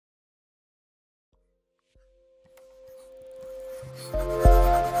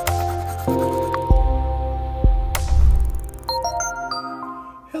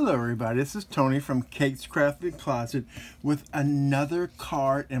Hello everybody, this is Tony from Kate's Crafted Closet with another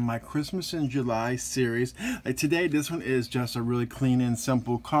card in my Christmas in July series. Like today, this one is just a really clean and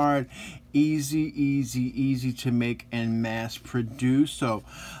simple card. Easy to make and mass produce. So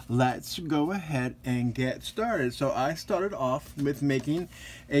let's go ahead and get started. So I started off with making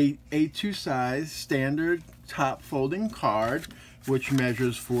a A2 size standard top folding card, which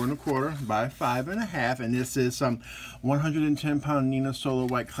measures 4 1/4 by 5 1/2, and this is some 110-pound Neenah Solar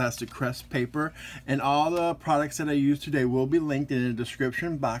White Classic Crest paper. And all the products that I use today will be linked in the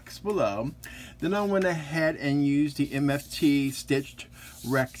description box below. Then I went ahead and used the MFT stitched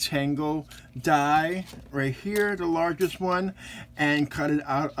rectangle die right here, the largest one, and cut it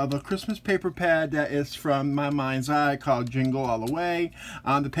out of a Christmas paper pad that is from My Mind's Eye called Jingle All the Way.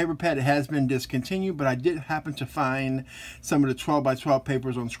 The paper pad has been discontinued, but I did happen to find some of the 12 by 12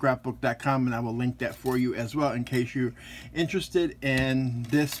 papers on scrapbook.com, and I will link that for you as well in case you're interested in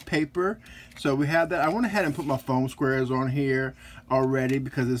this paper. So we have that. I went ahead and put my foam squares on here already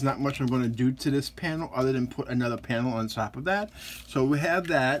because there's not much I'm going to do to this panel other than put another panel on top of that. So we have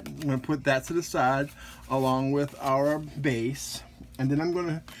that. I'm going to put that to the side along with our base, and then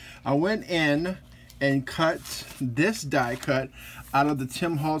I went in and cut this die cut out of the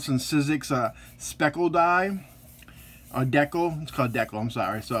Holtz and Sizzix speckle die, or Deckle. It's called Deckle, I'm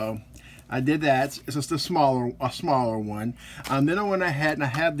sorry. So I did that. It's just a smaller one. Then I went ahead and I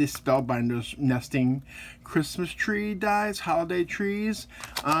have these Spellbinders nesting Christmas tree dies, holiday trees,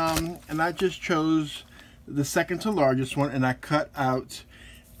 and I just chose the second to largest one, and I cut out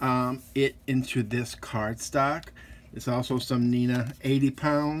it into this cardstock. It's also some Neenah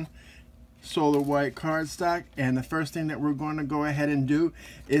 80-pound solar white cardstock. And the first thing that we're going to go ahead and do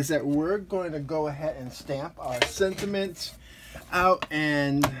is that we're going to go ahead and stamp our sentiments out.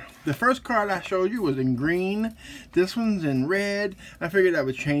 And the first card I showed you was in green. This one's in red. I figured I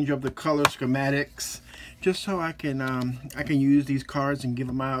would change up the color schematics just so I can use these cards and give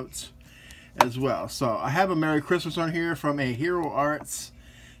them out as well. So I have a Merry Christmas on here from a heroarts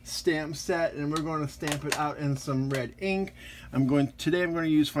stamp set, and we're going to stamp it out in some red ink. Today I'm going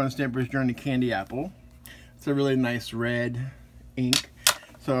to use Fun Stampers Journey Candy Apple. It's a really nice red ink.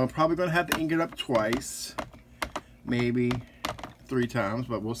 So I'm probably going to have to ink it up twice, maybe 3 times,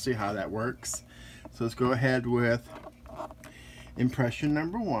 but we'll see how that works. So let's go ahead with impression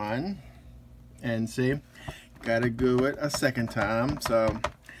number 1, and see, gotta do it a second time. So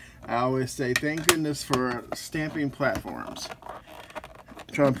I always say thank goodness for stamping platforms.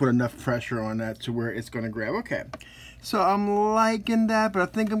 Try and put enough pressure on that to where it's going to grab. Okay, so I'm liking that, but I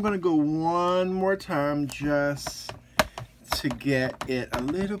think I'm going to go one more time just to get it a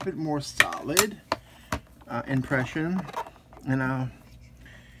little bit more solid impression. And I'll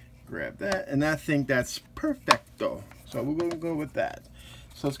grab that, and I think that's perfecto. So we're going to go with that.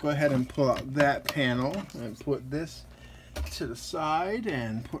 So let's go ahead and pull out that panel and put this to the side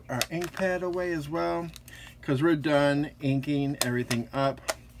and put our ink pad away as well, because we're done inking everything up.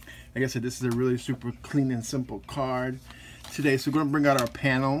 Like I said, this is a really super clean and simple card today. So we're going to bring out our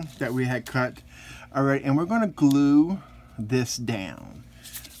panel that we had cut already, and we're going to glue this down,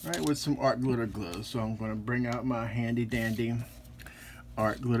 right, with some art glitter glue. So I'm going to bring out my handy dandy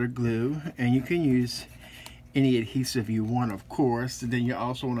art glitter glue, and you can use any adhesive you want, of course. And then you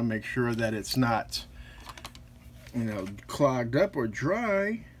also want to make sure that it's not, you know, clogged up or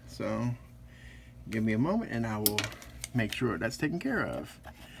dry. So give me a moment and I will make sure that's taken care of.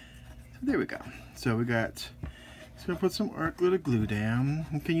 So there we go. So we got, so put some art glitter glue down.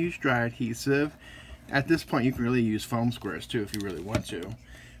 You can use dry adhesive. At this point you can really use foam squares too if you really want to,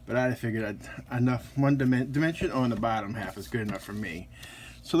 but I figured enough one dimension on the bottom half is good enough for me.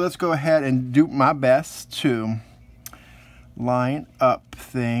 So let's go ahead and do my best to line up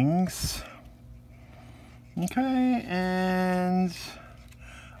things. Okay, and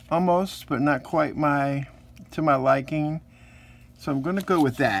almost, but not quite to my liking. So I'm going to go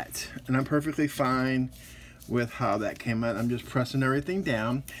with that, and I'm perfectly fine with how that came out. I'm just pressing everything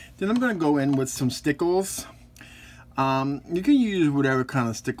down. Then I'm going to go in with some stickles. You can use whatever kind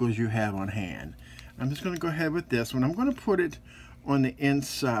of stickles you have on hand. I'm just going to go ahead with this one. I'm going to put it on the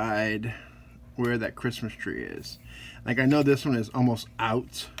inside where that Christmas tree is. Like, I know this one is almost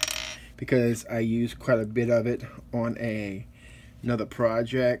out because I used quite a bit of it on another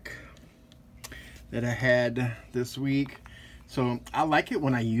project that I had this week. So I like it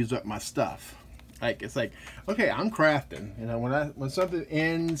when I use up my stuff. Like, it's like, okay, I'm crafting. You know, when something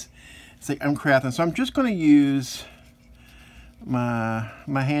ends, it's like I'm crafting. So I'm just going to use my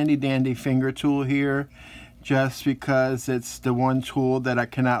handy dandy finger tool here just because it's the one tool that I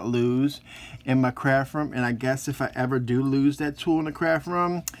cannot lose in my craft room. And I guess if I ever do lose that tool in the craft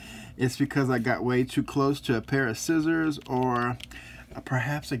room, it's because I got way too close to a pair of scissors or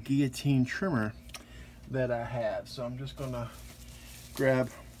perhaps a guillotine trimmer that I have. So I'm just gonna grab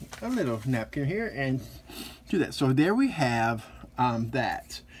a little napkin here and do that. So there we have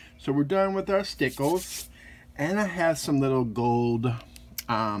that. So we're done with our stickles, and I have some little gold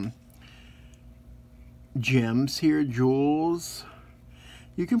gems here, jewels.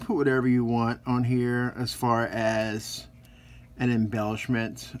 You can put whatever you want on here as far as an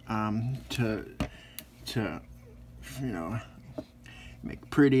embellishment to you know, make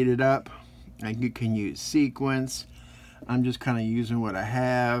prettied it up. And you can use sequins. I'm just kind of using what I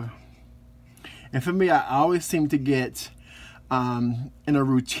have. And for me, I always seem to get in a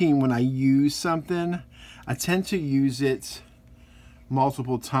routine when I use something. I tend to use it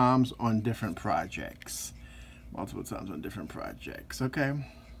multiple times on different projects. Okay?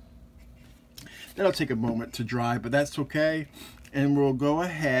 That'll take a moment to dry, but that's okay. And we'll go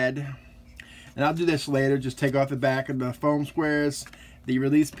ahead, and I'll do this later, just take off the back of the foam squares, the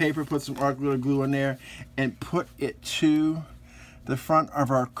release paper, put some art glue in there, and put it to the front of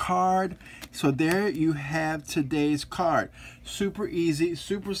our card. So there you have today's card. Super easy,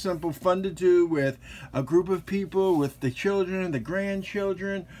 super simple, fun to do with a group of people, with the children, the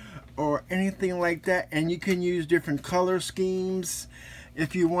grandchildren, or anything like that. And you can use different color schemes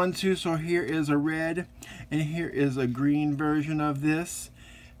if you want to. So here is a red, and here is a green version of this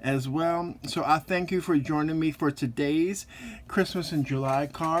as well. So I thank you for joining me for today's Christmas in July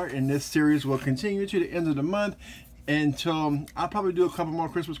card, and this series will continue to the end of the month until I'll probably do a couple more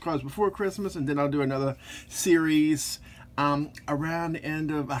Christmas cards before Christmas, and then I'll do another series around the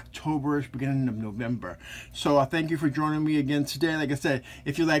end of October, beginning of November. So I thank you for joining me again today. Like I said,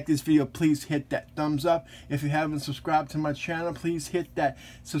 if you like this video, please hit that thumbs up. If you haven't subscribed to my channel, please hit that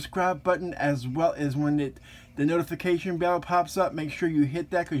subscribe button, as well as when the notification bell pops up, make sure you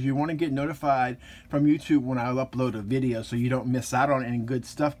hit that, because you want to get notified from YouTube when I upload a video so you don't miss out on any good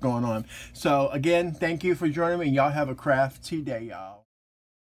stuff going on. So again, thank you for joining me, and y'all have a crafty day, y'all.